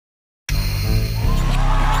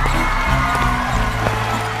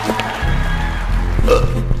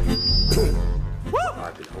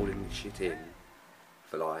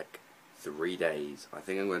for like 3 days. I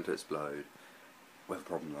think I'm going to explode. We have a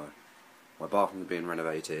problem though. My bathroom's being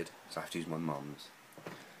renovated, so I have to use my mum's.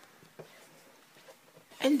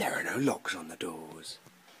 And there are no locks on the doors.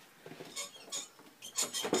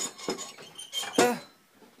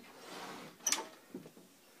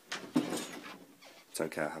 It's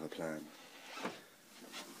okay, I have a plan.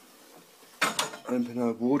 Open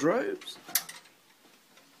our wardrobes.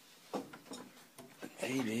 And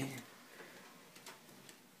maybe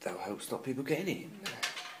that'll help stop people getting in.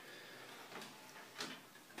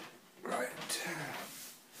 Right.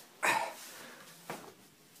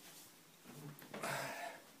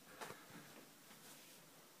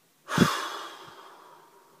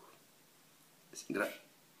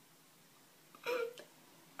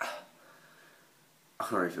 I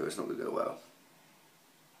can already feel it's not going to go well.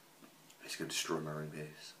 It's going to destroy my own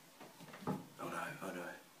piece. Oh no, oh no.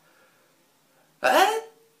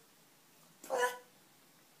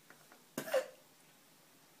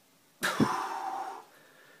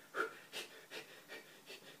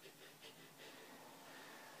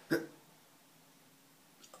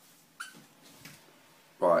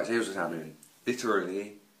 Right, so here's what's happening.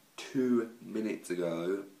 Literally 2 minutes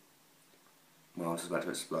ago, my house was about to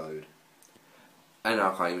explode. And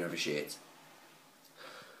now I can't even have a shit.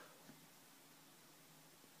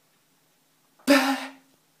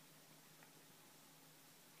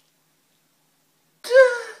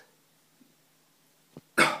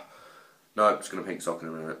 No, I'm just going to pink sock in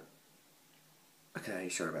a minute. Okay,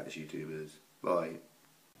 sorry about this, YouTubers. Bye.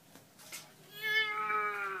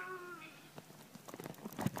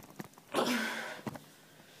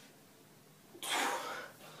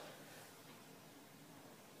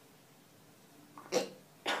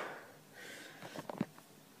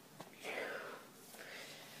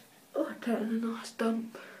 Oh, I turned a nice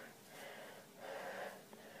dump.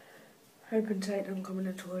 Hoping Tate don't come in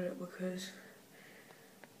the toilet because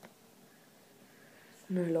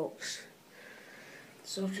no locks.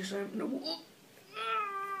 So I've just opened the wall.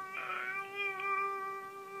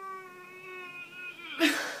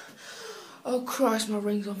 Oh Christ, my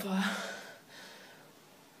ring's on fire.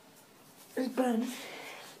 It's burning.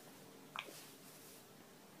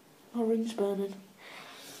 My ring's burning.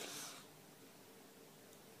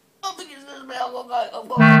 I think it's the smell. I've got to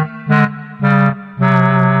go.